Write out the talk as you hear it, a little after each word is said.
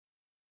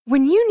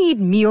When you need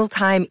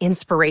mealtime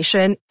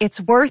inspiration,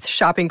 it's worth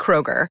shopping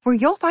Kroger, where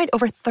you'll find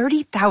over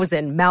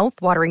 30,000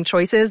 mouth-watering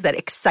choices that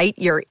excite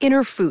your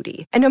inner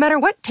foodie. And no matter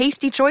what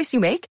tasty choice you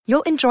make,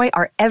 you'll enjoy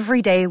our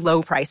everyday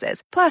low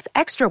prices, plus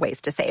extra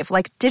ways to save,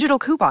 like digital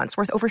coupons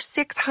worth over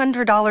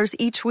 $600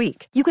 each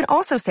week. You can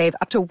also save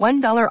up to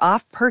 $1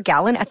 off per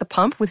gallon at the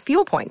pump with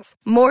fuel points.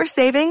 More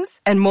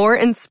savings and more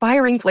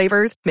inspiring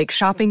flavors make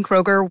shopping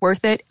Kroger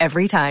worth it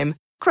every time.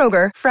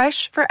 Kroger,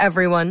 fresh for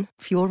everyone.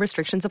 Fuel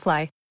restrictions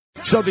apply.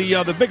 So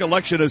the big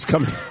election is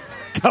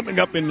coming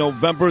up in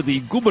November, the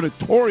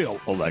gubernatorial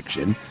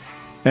election.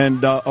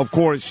 And, of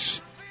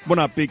course, we're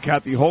not big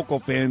Kathy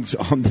Hochul fans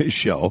on this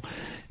show.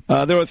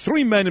 There are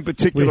three men in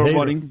particular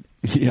running.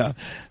 Yeah.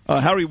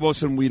 Harry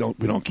Wilson, we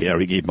don't care.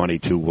 He gave money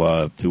to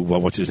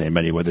what's his name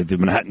anyway, the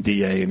Manhattan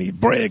DA, and he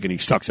bragged, and he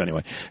sucks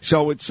anyway.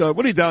 So it's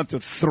really down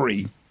to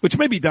three, which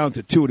may be down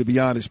to two, to be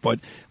honest. But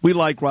we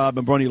like Rob,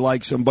 and Bernie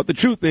likes him. But the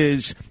truth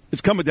is,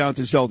 it's coming down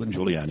to Zeldin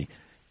Giuliani.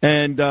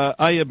 And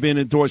I have been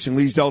endorsing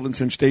Lee Zeldin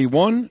since day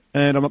one,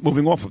 and I'm not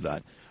moving off of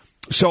that.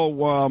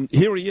 So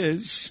here he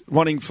is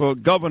running for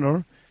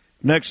governor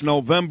next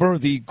November,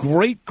 the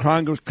great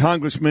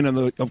congressman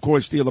and, of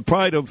course, the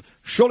pride of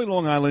Shirley,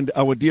 Long Island,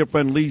 our dear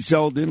friend Lee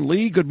Zeldin.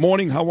 Lee, good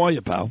morning. How are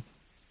you, pal?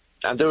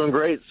 I'm doing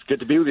great. It's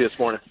good to be with you this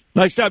morning.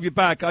 Nice to have you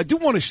back. I do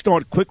want to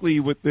start quickly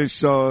with this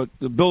the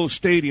Bills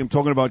Stadium,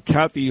 talking about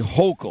Kathy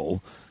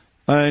Hochul.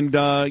 And,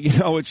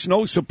 it's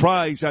no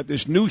surprise that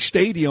this new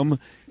stadium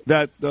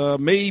that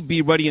may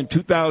be ready in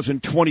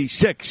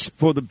 2026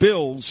 for the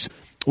Bills,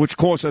 which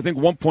costs, I think,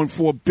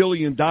 $1.4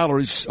 billion.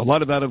 A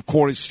lot of that, of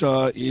course,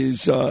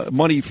 is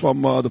money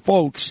from the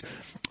folks.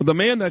 The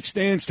man that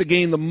stands to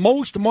gain the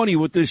most money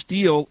with this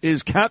deal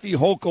is Kathy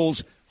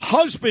Hochul's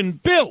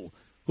husband, Bill,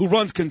 who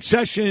runs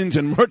concessions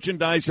and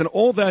merchandise and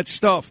all that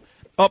stuff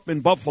up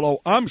in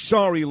Buffalo. I'm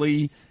sorry,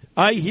 Lee.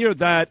 I hear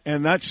that,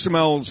 and that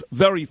smells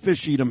very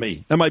fishy to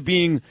me. Am I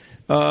being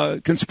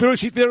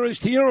conspiracy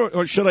theorist here,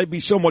 or should I be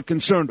somewhat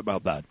concerned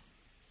about that?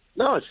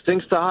 No, it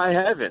stinks to high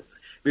heaven.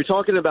 You're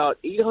talking about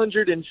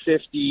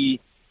 $850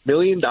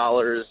 million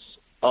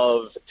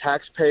of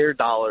taxpayer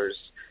dollars,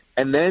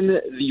 and then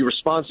the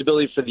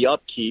responsibility for the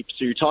upkeep.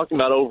 So you're talking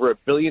about over $1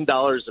 billion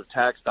of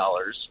tax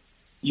dollars.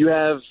 You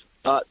have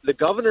the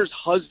governor's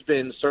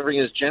husband serving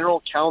as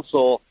general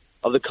counsel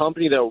of the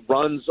company that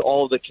runs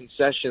all the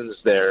concessions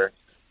there.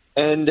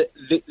 And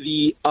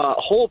the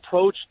whole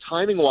approach,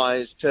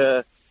 timing-wise,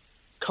 to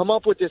come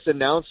up with this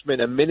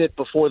announcement a minute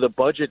before the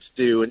budget's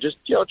due and just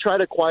try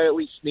to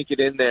quietly sneak it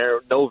in there,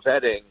 no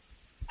vetting,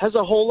 has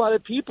a whole lot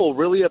of people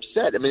really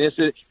upset. I mean,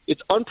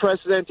 it's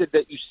unprecedented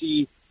that you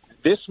see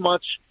this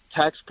much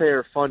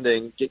taxpayer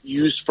funding get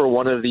used for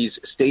one of these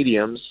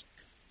stadiums,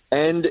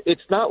 and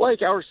it's not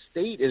like our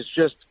state is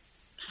just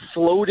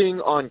floating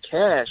on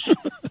cash. I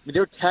mean,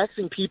 they're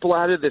taxing people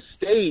out of the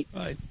state,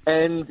 right.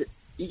 And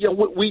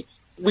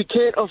we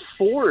can't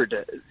afford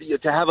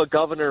to have a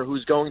governor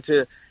who's going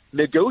to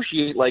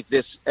negotiate like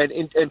this and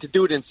to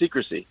do it in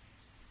secrecy.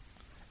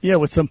 Yeah,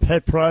 with some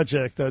pet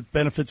project that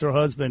benefits her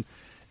husband.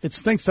 It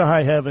stinks to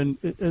high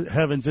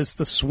heavens. It's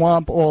the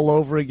swamp all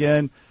over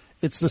again.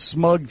 It's the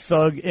smug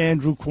thug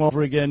Andrew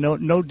Cuomo again.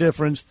 No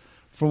difference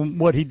from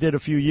what he did a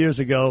few years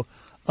ago.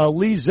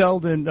 Lee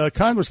Zeldin,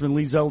 Congressman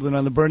Lee Zeldin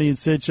on the Bernie and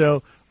Sid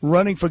show,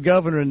 running for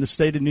governor in the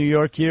state of New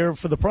York here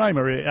for the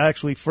primary,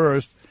 actually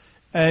first.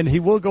 And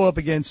he will go up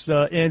against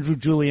Andrew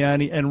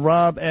Giuliani and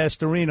Rob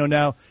Astorino.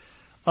 Now,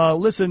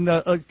 listen,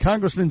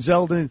 Congressman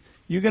Zeldin,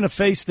 you're going to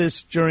face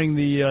this during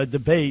the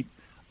debate.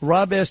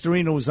 Rob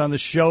Astorino was on the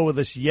show with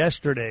us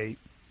yesterday,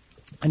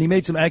 and he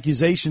made some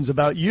accusations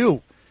about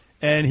you,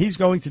 and he's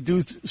going to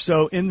do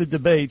so in the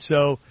debate.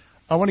 So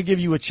I want to give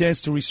you a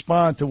chance to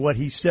respond to what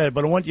he said,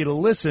 but I want you to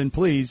listen,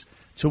 please,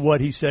 to what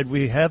he said.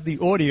 We have the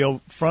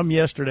audio from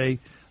yesterday.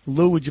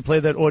 Lou, would you play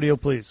that audio,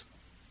 please?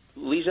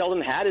 Lee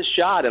Zeldin had his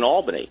shot in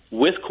Albany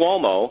with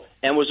Cuomo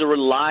and was a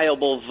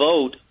reliable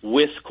vote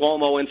with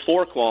Cuomo and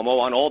for Cuomo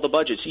on all the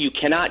budgets. You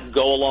cannot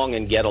go along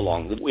and get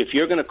along. If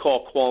you're going to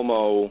call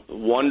Cuomo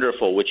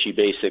wonderful, which he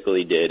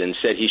basically did, and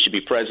said he should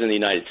be president of the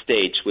United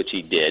States, which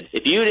he did,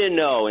 if you didn't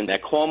know and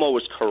that Cuomo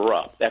was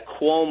corrupt, that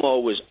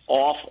Cuomo was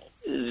awful,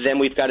 then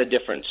we've got a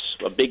difference,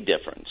 a big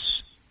difference.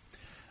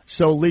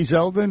 So, Lee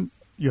Zeldin,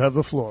 you have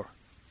the floor.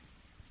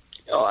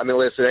 Oh, I mean,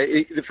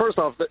 listen, first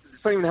off,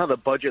 it's not even how the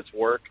budgets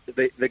work.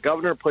 The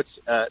governor puts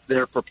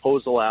their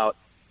proposal out,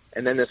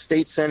 and then the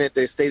state Senate,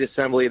 the state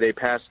assembly, they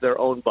pass their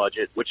own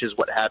budget, which is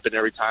what happened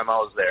every time I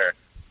was there.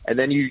 And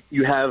then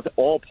you have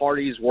all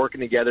parties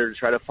working together to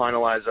try to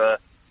finalize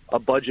a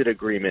budget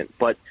agreement.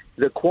 But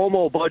the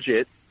Cuomo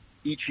budget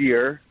each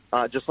year,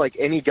 just like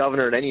any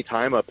governor at any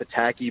time, a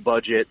Pataki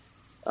budget,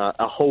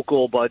 a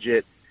Hochul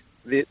budget,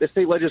 the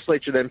state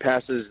legislature then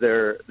passes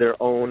their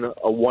own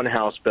one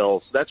House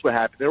bill. So that's what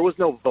happened. There was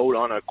no vote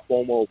on a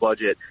Cuomo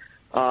budget.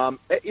 And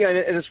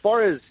as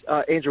far as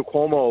Andrew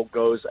Cuomo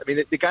goes, I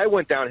mean, the guy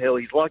went downhill.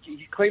 He's lucky.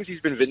 He claims he's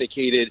been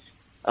vindicated.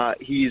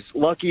 He's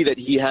lucky that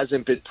he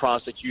hasn't been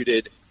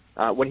prosecuted.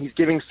 When he's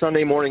giving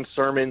Sunday morning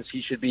sermons,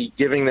 he should be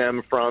giving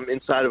them from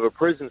inside of a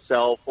prison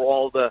cell for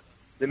all the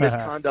the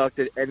misconduct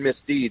and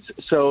misdeeds.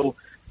 So,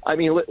 I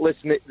mean,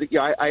 listen,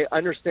 I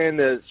understand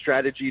the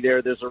strategy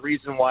there. There's a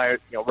reason why,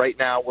 right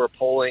now we're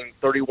polling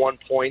 31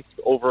 points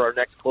over our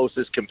next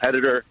closest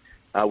competitor.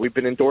 We've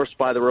been endorsed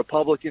by the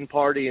Republican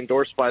Party,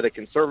 endorsed by the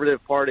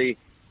Conservative Party.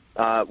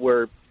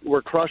 We're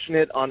crushing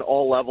it on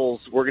all levels.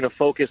 We're going to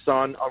focus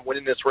on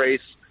winning this race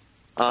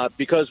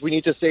because we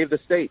need to save the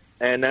state.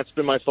 And that's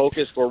been my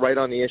focus. We're right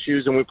on the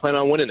issues, and we plan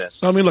on winning this.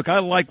 I mean, look, I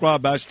like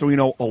Rob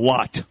Astorino a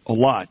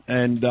lot.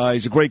 And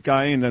he's a great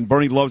guy, and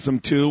Bernie loves him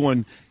too.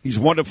 And he's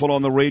wonderful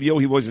on the radio.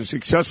 He was a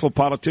successful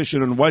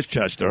politician in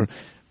Westchester.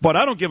 But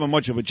I don't give him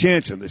much of a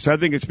chance in this. I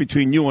think it's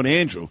between you and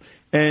Andrew.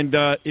 And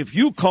if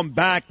you come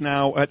back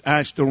now at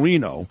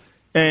Astorino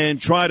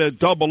and try to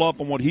double up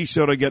on what he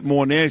said or get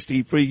more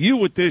nasty, for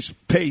you at this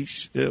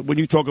pace, when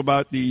you talk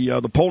about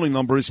the polling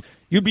numbers,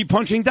 you'd be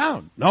punching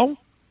down, no?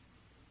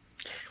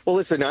 Well,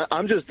 listen,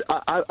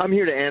 I'm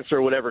here to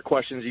answer whatever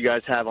questions you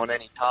guys have on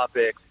any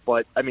topic.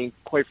 But, I mean,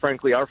 quite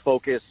frankly, our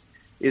focus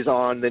is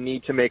on the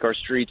need to make our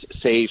streets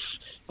safe.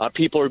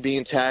 People are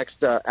being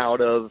taxed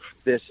out of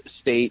this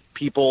state.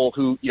 People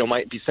who,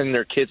 might be sending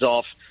their kids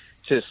off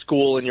to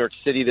school in New York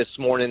City this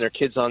morning, their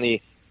kids on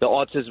the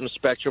autism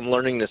spectrum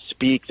learning to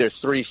speak. They're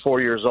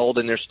 3-4 years old,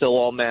 and they're still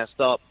all masked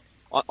up.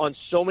 On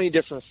so many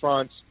different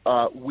fronts,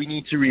 we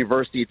need to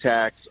reverse the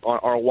attacks on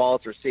our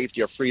wallets, our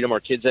safety, our freedom, our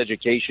kids'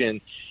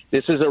 education.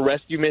 This is a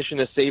rescue mission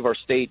to save our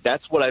state.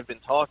 That's what I've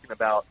been talking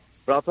about.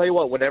 But I'll tell you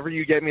what, whenever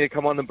you get me to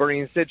come on the Bernie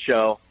and Sid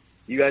show,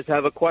 you guys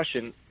have a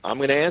question, I'm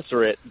going to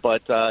answer it.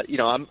 But,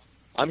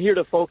 I'm here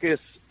to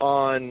focus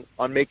on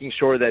making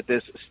sure that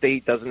this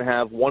state doesn't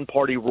have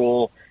one-party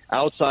rule,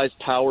 outsized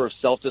power of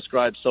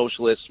self-described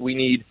socialists. We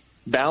need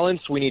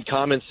balance. We need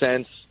common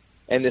sense.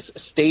 And this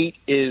state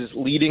is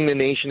leading the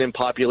nation in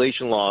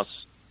population loss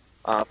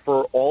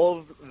for all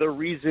of the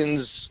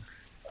reasons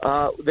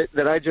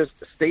that I just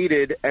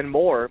stated and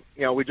more.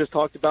 We just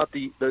talked about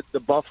the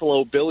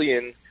Buffalo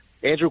billion.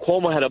 Andrew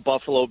Cuomo had a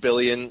Buffalo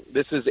billion.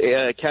 This is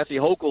Kathy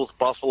Hochul's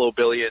Buffalo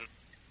billion.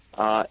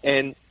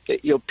 And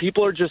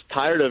people are just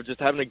tired of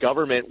just having a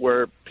government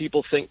where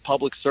people think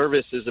public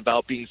service is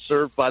about being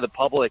served by the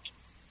public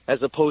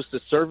as opposed to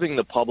serving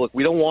the public.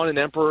 We don't want an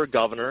emperor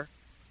governor.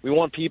 We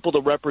want people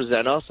to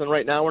represent us, and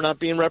right now we're not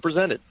being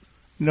represented.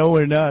 No,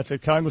 we're not.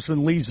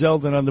 Congressman Lee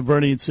Zeldin on the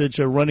Bernie and Sid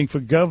show running for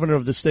governor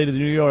of the state of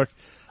New York.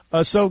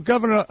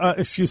 Governor,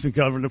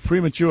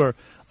 premature.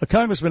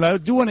 Congressman, I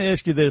do want to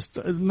ask you this.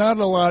 Not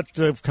a lot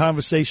of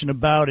conversation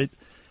about it,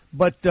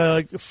 but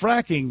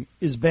fracking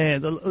is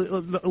banned.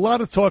 A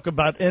lot of talk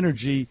about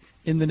energy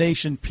in the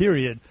nation,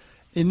 period.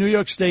 In New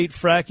York State,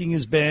 fracking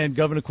is banned.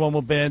 Governor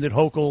Cuomo banned it.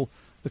 Hochul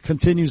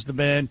continues the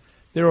ban.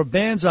 There are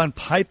bans on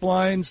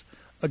pipelines.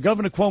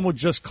 Governor Cuomo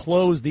just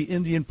closed the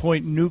Indian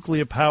Point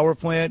nuclear power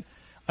plant.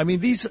 I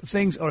mean, these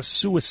things are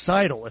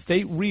suicidal. If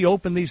they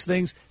reopen these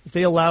things, if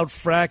they allowed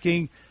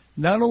fracking,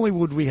 not only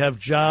would we have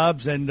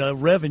jobs and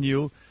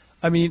revenue,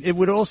 I mean, it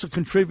would also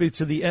contribute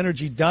to the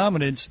energy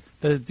dominance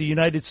that the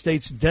United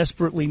States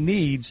desperately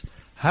needs.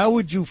 How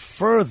would you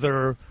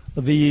further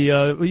the,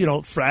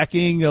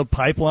 fracking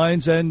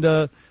pipelines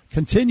and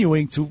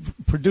continuing to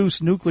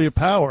produce nuclear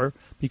power?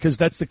 Because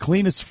that's the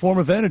cleanest form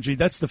of energy.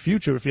 That's the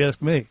future, if you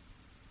ask me.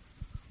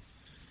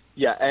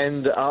 Yeah,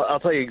 and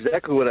I'll tell you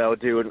exactly what I would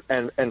do.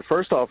 And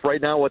first off,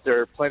 right now what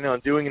they're planning on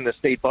doing in the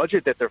state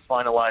budget that they're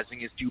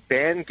finalizing is to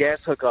ban gas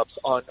hookups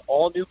on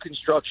all new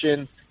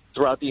construction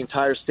throughout the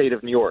entire state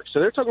of New York. So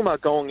they're talking about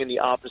going in the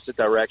opposite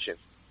direction.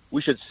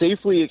 We should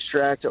safely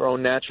extract our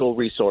own natural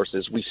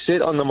resources. We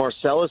sit on the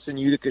Marcellus and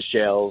Utica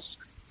shales.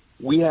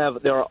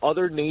 There are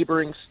other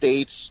neighboring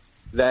states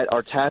that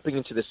are tapping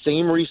into the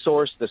same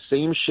resource, the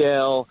same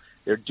shale.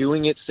 They're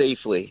doing it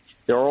safely.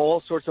 There are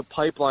all sorts of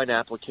pipeline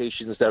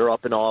applications that are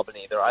up in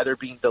Albany. They're either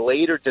being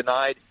delayed or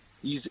denied.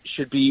 These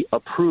should be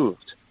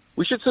approved.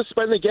 We should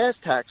suspend the gas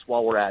tax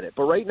while we're at it.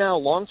 But right now,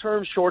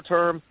 long-term,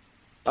 short-term,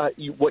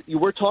 what you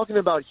were talking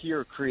about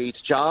here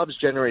creates jobs,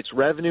 generates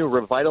revenue,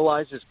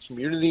 revitalizes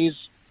communities.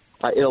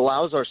 It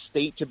allows our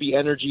state to be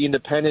energy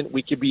independent.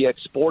 We could be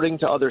exporting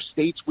to other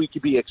states. We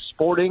could be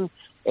exporting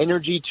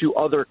energy to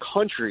other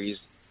countries.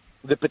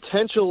 The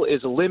potential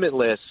is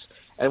limitless.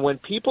 And when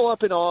people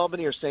up in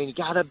Albany are saying you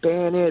got to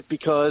ban it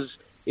because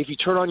if you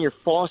turn on your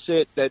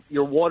faucet that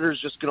your water is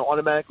just going to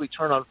automatically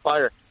turn on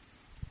fire,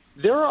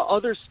 there are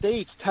other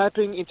states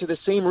tapping into the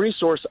same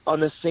resource on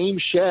the same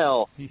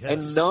shale, yes.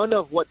 And none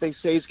of what they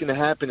say is going to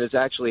happen is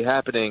actually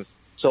happening.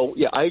 So,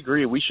 yeah, I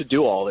agree. We should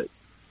do all of it.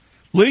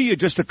 Lee, you're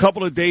just a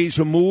couple of days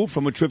removed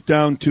from a trip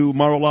down to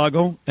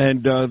Mar-a-Lago,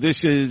 and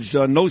this is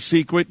no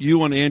secret.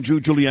 You and Andrew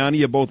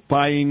Giuliani are both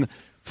buying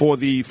for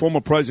the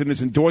former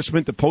president's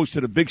endorsement. They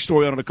posted a big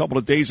story on it a couple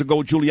of days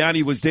ago.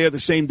 Giuliani was there the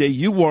same day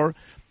you were.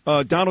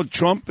 Donald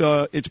Trump,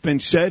 it's been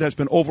said, has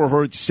been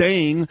overheard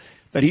saying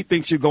that he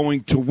thinks you're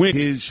going to win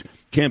his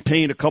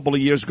campaign a couple of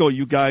years ago.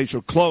 You guys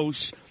are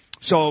close.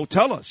 So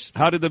tell us,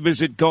 how did the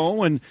visit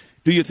go, and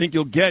do you think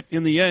you'll get,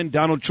 in the end,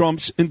 Donald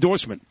Trump's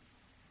endorsement?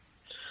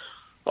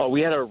 Oh,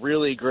 we had a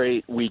really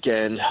great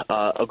weekend,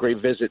 a great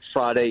visit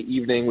Friday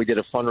evening. We did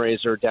a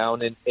fundraiser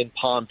down in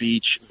Palm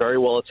Beach, very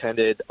well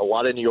attended, a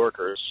lot of New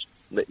Yorkers.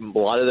 A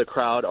lot of the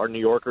crowd are New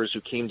Yorkers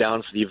who came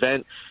down for the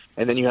event,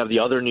 and then you have the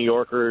other New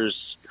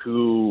Yorkers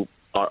who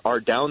are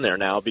down there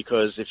now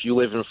because if you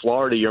live in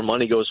Florida, your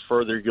money goes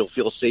further, you'll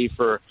feel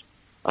safer,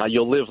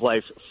 you'll live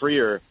life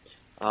freer.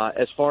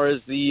 As far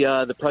as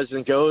the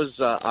president goes,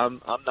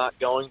 I'm not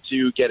going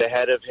to get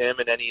ahead of him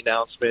in any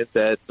announcement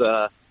that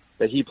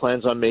he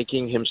plans on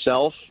making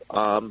himself.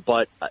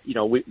 But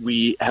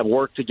we have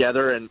worked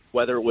together, and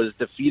whether it was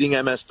defeating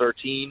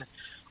MS-13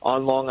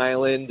 on Long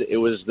Island, it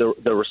was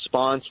the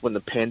response when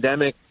the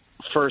pandemic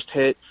first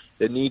hit,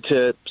 the need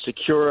to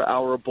secure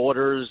our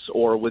borders,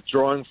 or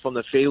withdrawing from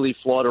the Faley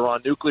Flawed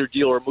Iran nuclear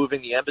deal, or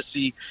moving the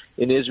embassy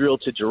in Israel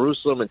to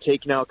Jerusalem and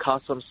taking out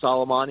Qasem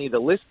Soleimani. The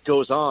list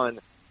goes on.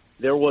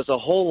 There was a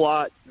whole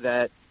lot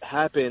that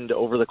happened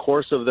over the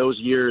course of those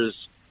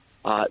years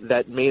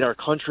that made our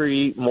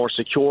country more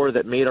secure,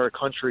 that made our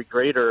country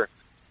greater.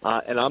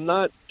 And I'm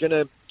not going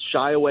to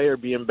shy away or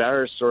be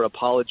embarrassed or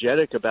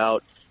apologetic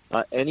about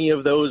any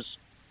of those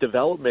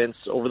developments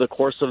over the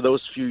course of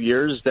those few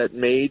years that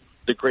made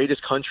the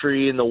greatest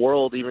country in the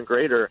world even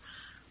greater.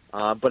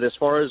 But as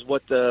far as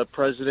what the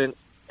president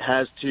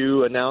has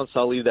to announce,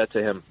 I'll leave that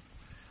to him.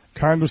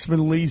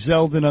 Congressman Lee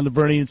Zeldin on the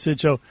Bernie and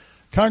Sid Show.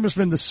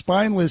 Congressman, the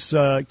spineless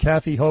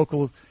Kathy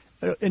Hochul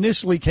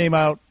initially came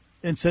out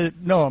and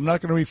said, no, I'm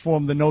not going to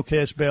reform the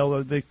no-cash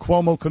bail, the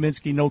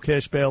Cuomo-Kaminsky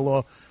no-cash bail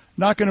law.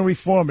 Not going to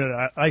reform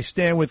it. I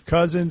stand with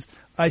Cousins.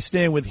 I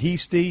stand with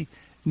Heastie.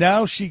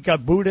 Now she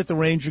got booed at the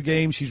Ranger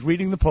game. She's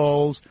reading the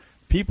polls.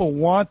 People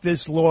want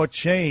this law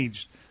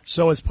changed.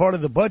 So as part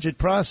of the budget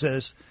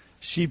process,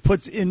 she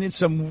puts in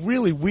some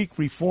really weak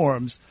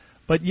reforms,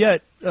 but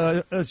yet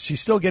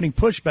she's still getting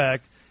pushback.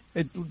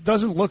 It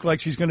doesn't look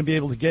like she's going to be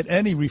able to get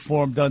any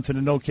reform done to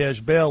the no-cash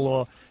bail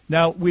law.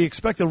 Now, we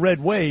expect a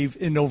red wave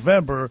in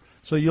November,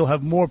 so you'll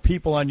have more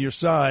people on your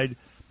side.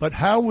 But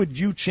how would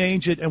you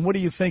change it, and what do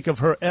you think of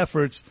her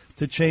efforts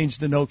to change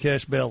the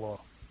no-cash bail law?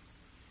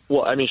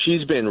 Well, I mean,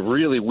 she's been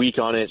really weak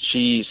on it.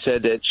 She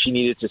said that she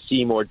needed to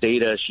see more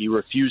data. She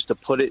refused to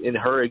put it in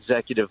her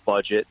executive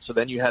budget. So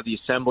then you have the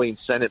Assembly and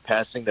Senate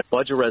passing the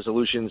budget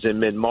resolutions in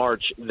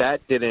mid-March.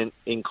 That didn't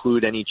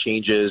include any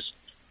changes.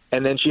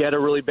 And then she had a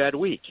really bad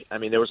week. I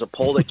mean, there was a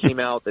poll that came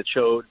out that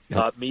showed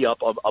me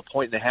up a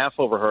point and a half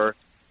over her.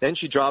 Then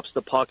she drops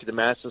the puck at the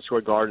Madison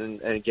Square Garden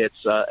and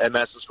gets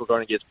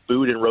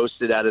booed and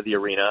roasted out of the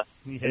arena.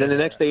 Yeah. And then the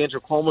next day, Andrew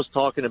Cuomo's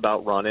talking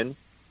about running.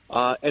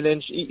 And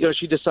then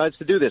she decides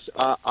to do this.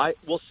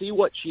 We'll see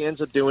what she ends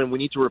up doing. We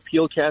need to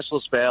repeal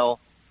cashless bail.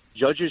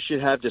 Judges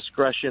should have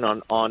discretion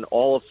on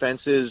all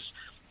offenses.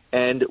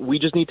 And we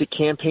just need to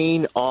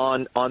campaign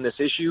on this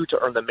issue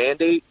to earn the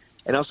mandate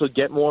and also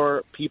get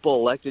more people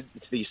elected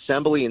to the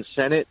Assembly and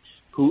Senate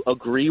who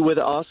agree with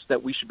us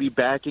that we should be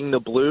backing the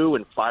blue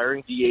and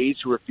firing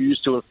DAs who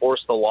refuse to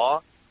enforce the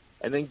law,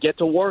 and then get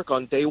to work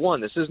on day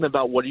one. This isn't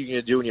about what are you going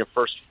to do in your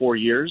first 4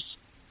 years.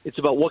 It's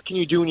about what can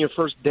you do in your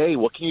first day,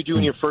 what can you do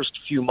in your first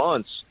few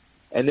months.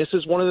 And this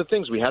is one of the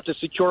things. We have to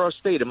secure our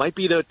state. It might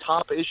be the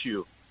top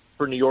issue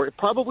for New York. It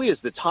probably is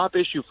the top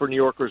issue for New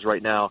Yorkers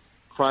right now.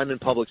 Crime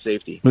and public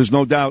safety. There's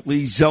no doubt.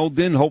 Lee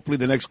Zeldin, hopefully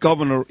the next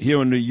governor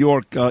here in New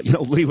York.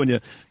 Lee, when you're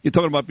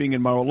talking about being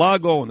in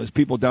Mar-a-Lago, and there's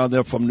people down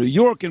there from New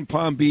York and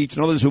Palm Beach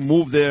and others who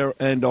move there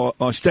and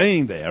are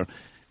staying there.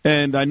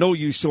 And I know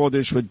you saw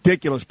this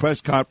ridiculous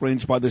press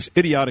conference by this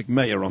idiotic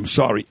mayor,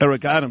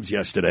 Eric Adams,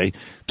 yesterday,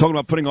 talking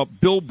about putting up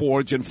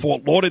billboards in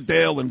Fort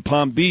Lauderdale and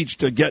Palm Beach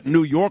to get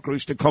New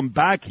Yorkers to come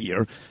back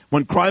here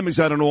when crime is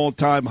at an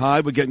all-time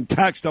high. We're getting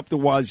taxed up the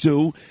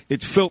wazoo.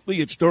 It's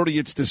filthy, it's dirty,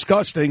 it's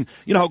disgusting.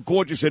 You know how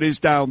gorgeous it is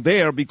down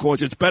there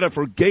because it's better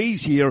for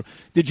gays here.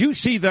 Did you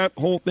see that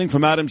whole thing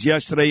from Adams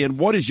yesterday, and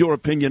what is your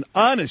opinion,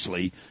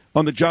 honestly,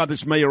 on the job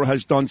this mayor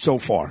has done so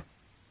far?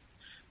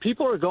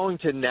 People are going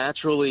to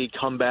naturally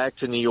come back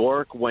to New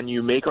York when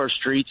you make our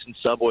streets and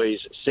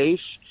subways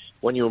safe,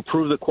 when you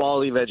improve the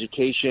quality of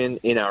education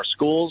in our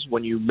schools,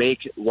 when you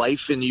make life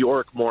in New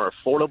York more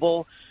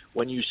affordable,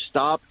 when you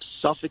stop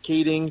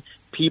suffocating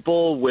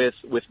people with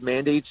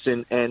mandates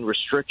and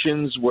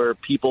restrictions where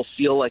people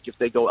feel like if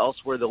they go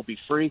elsewhere they'll be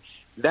free.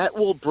 That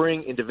will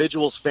bring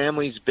individuals,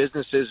 families,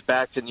 businesses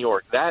back to New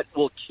York. That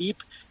will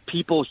keep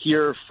people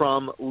here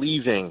from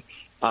leaving.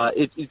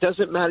 It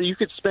doesn't matter. You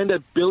could spend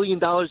 $1 billion.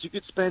 You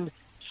could spend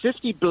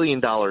 $50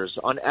 billion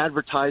on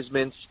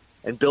advertisements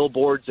and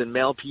billboards and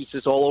mail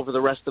pieces all over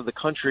the rest of the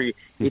country.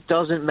 It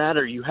doesn't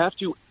matter. You have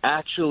to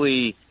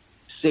actually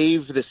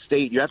save the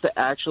state. You have to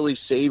actually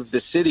save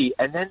the city,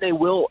 and then they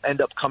will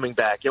end up coming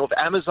back. If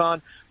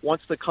Amazon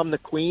wants to come to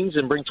Queens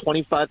and bring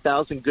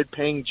 25,000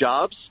 good-paying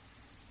jobs,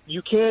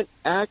 you can't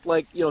act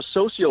like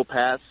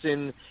sociopaths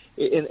in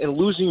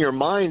losing your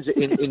minds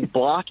in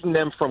blocking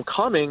them from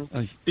coming,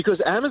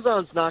 because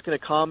Amazon's not going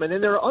to come. And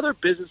then there are other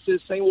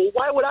businesses saying, well,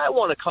 why would I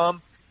want to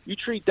come? You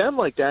treat them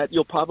like that,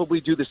 you'll probably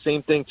do the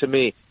same thing to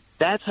me.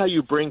 That's how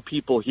you bring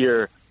people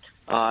here.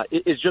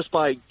 It's just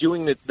by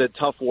doing the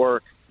tough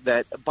work,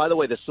 that, by the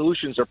way, the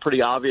solutions are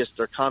pretty obvious.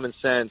 They're common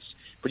sense.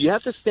 But you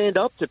have to stand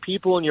up to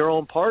people in your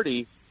own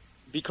party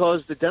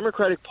because the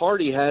Democratic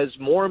Party has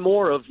more and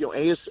more of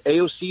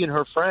AOC and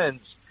her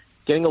friends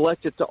getting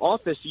elected to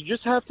office. You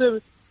just have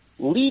to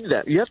lead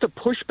them. You have to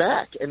push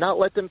back and not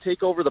let them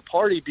take over the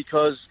party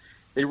because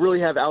they really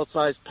have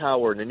outsized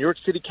power in the New York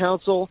City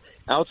Council,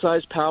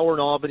 outsized power in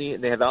Albany,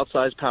 and they have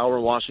outsized power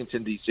in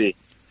Washington, D.C.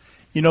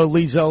 You know,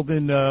 Lee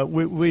Zeldin,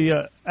 we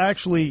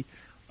actually,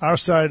 our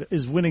side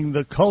is winning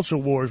the culture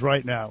wars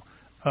right now.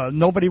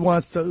 Nobody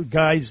wants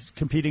guys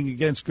competing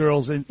against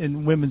girls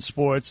in women's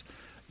sports.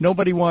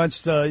 Nobody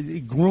wants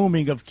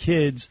grooming of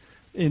kids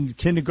in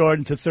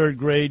kindergarten to third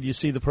grade. You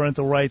see the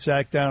Parental Rights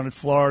Act down in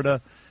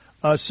Florida.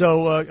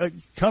 So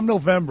come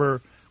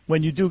November,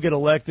 when you do get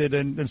elected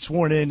and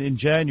sworn in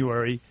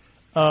January,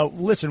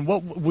 listen,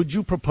 what would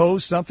you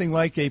propose something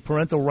like a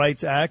Parental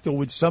Rights Act, or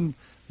would some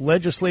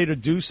legislator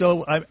do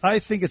so? I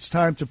think it's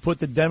time to put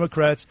the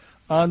Democrats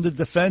on the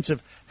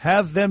defensive.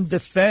 Have them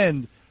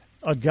defend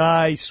a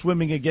guy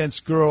swimming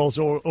against girls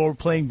or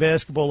playing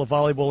basketball or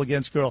volleyball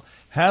against girls.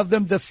 Have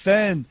them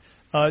defend,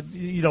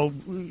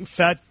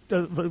 fat,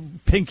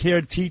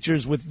 pink-haired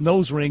teachers with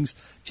nose rings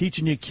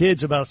teaching your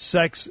kids about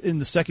sex in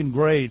the second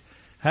grade.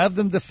 Have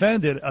them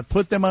defend it.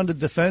 Put them on the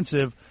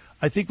defensive.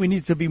 I think we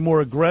need to be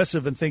more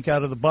aggressive and think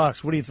out of the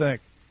box. What do you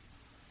think?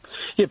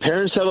 Yeah,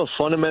 parents have a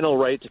fundamental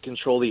right to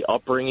control the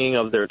upbringing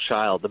of their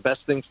child. The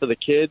best thing for the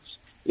kids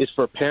is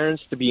for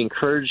parents to be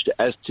encouraged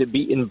as to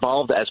be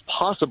involved as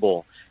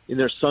possible in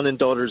their son and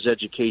daughter's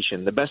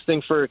education. The best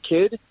thing for a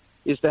kid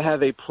is to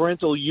have a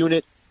parental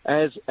unit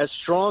as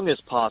strong as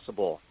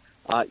possible.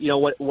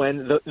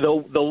 When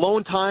the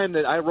lone time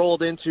that I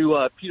rolled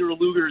into Peter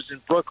Luger's in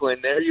Brooklyn,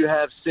 there you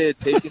have Sid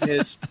taking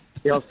his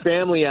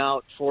family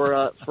out for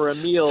a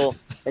meal,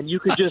 and you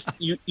could just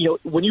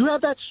when you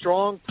have that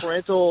strong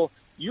parental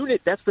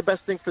unit, that's the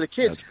best thing for the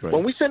kids.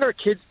 When we send our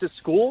kids to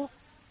school,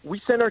 we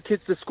send our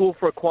kids to school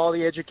for a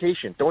quality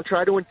education. Don't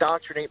try to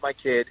indoctrinate my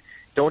kid.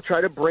 Don't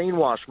try to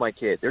brainwash my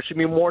kid. There should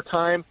be more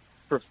time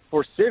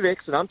for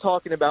civics, and I'm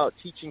talking about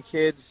teaching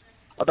kids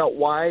about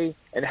why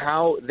and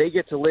how they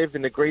get to live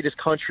in the greatest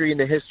country in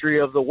the history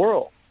of the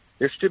world.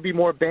 There should be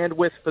more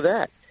bandwidth for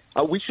that.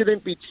 We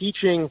shouldn't be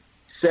teaching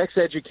sex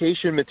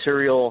education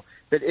material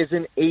that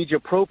isn't age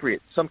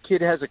appropriate. Some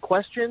kid has a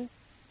question,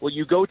 well,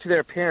 you go to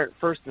their parent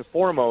first and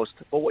foremost,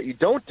 but what you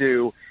don't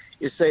do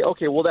is say,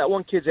 okay, well, that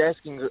one kid's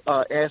asking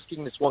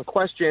this one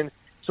question,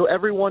 so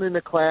everyone in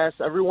the class,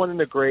 everyone in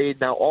the grade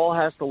now all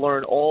has to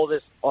learn all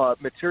this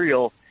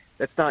material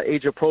that's not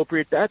age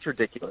appropriate. That's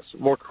ridiculous.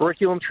 More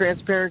curriculum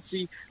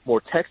transparency,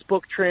 more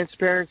textbook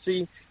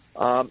transparency.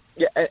 And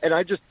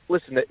I just,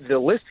 listen, the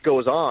list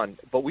goes on,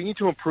 but we need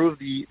to improve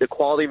the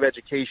quality of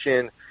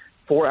education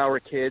for our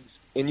kids.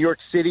 In New York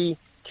City,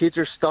 kids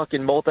are stuck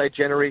in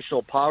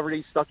multi-generational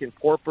poverty, stuck in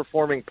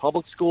poor-performing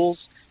public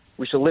schools.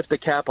 We should lift the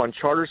cap on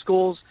charter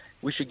schools.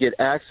 We should get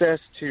access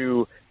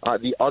to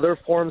the other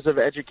forms of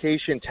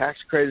education,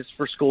 tax credits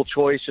for school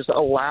choice, just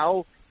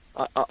allow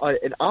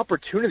an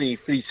opportunity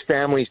for these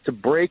families to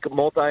break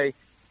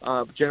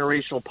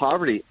multi-generational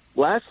poverty.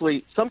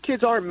 Lastly, some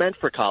kids aren't meant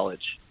for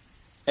college,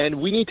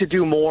 and we need to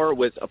do more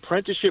with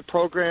apprenticeship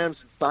programs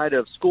inside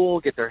of school,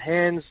 get their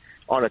hands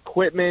on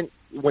equipment.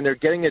 When they're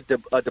getting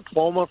a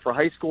diploma for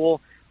high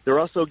school, they're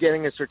also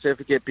getting a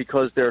certificate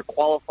because they're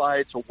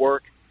qualified to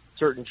work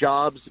certain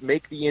jobs,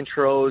 make the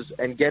intros,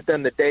 and get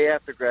them the day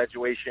after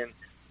graduation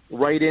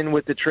right in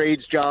with the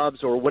trades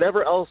jobs or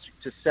whatever else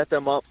to set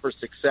them up for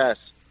success.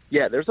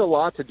 Yeah, there's a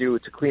lot to do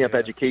to clean up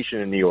education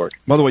in New York.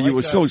 By the way, you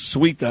were so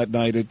sweet that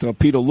night at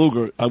Peter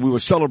Luger. We were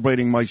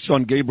celebrating my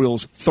son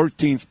Gabriel's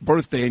 13th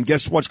birthday, and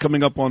guess what's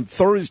coming up on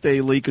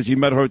Thursday, Lee, because you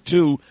met her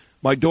too.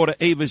 My daughter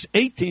Ava's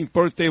 18th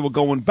birthday. We're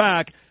going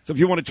back. So if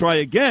you want to try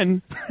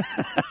again,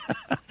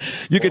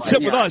 you can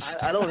sit with us.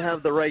 I don't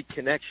have the right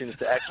connections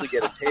to actually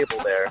get a table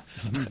there.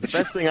 The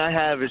best thing I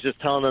have is just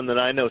telling them that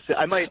I know.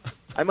 I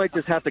might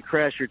just have to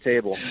crash your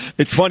table.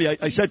 It's funny.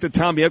 I said to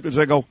Tommy afterwards,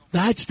 I go,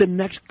 that's the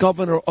next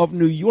governor of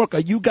New York. Are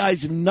you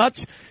guys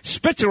nuts?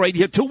 Spitzer right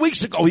here 2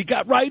 weeks ago. He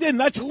got right in.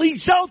 That's Lee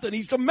Zeldin.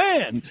 He's the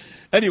man.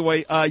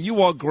 Anyway,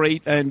 you are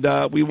great, and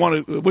we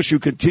want to wish you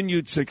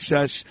continued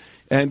success.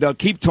 And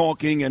keep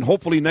talking, and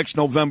hopefully next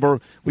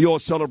November we all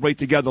celebrate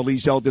together, Lee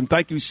Zeldin.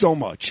 Thank you so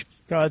much.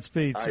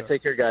 Godspeed, sir. All right,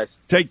 take care, guys.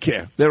 Take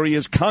care. There he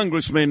is,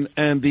 Congressman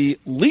and the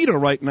leader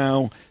right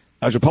now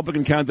as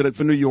Republican candidate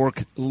for New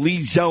York, Lee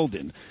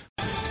Zeldin.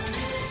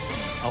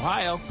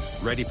 Ohio,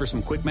 ready for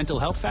some quick mental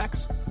health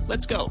facts?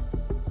 Let's go.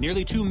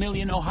 Nearly 2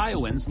 million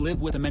Ohioans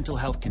live with a mental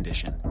health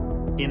condition.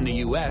 In the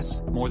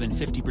U.S., more than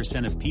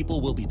 50% of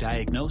people will be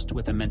diagnosed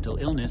with a mental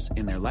illness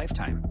in their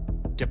lifetime.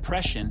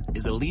 Depression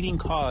is a leading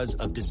cause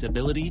of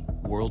disability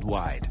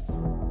worldwide.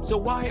 So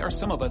why are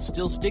some of us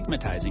still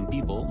stigmatizing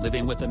people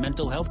living with a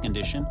mental health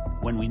condition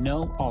when we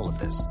know all of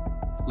this?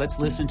 Let's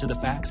listen to the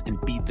facts and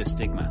beat the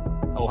stigma.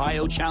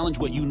 Ohio, challenge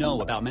what you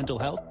know about mental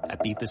health at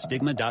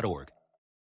beatthestigma.org.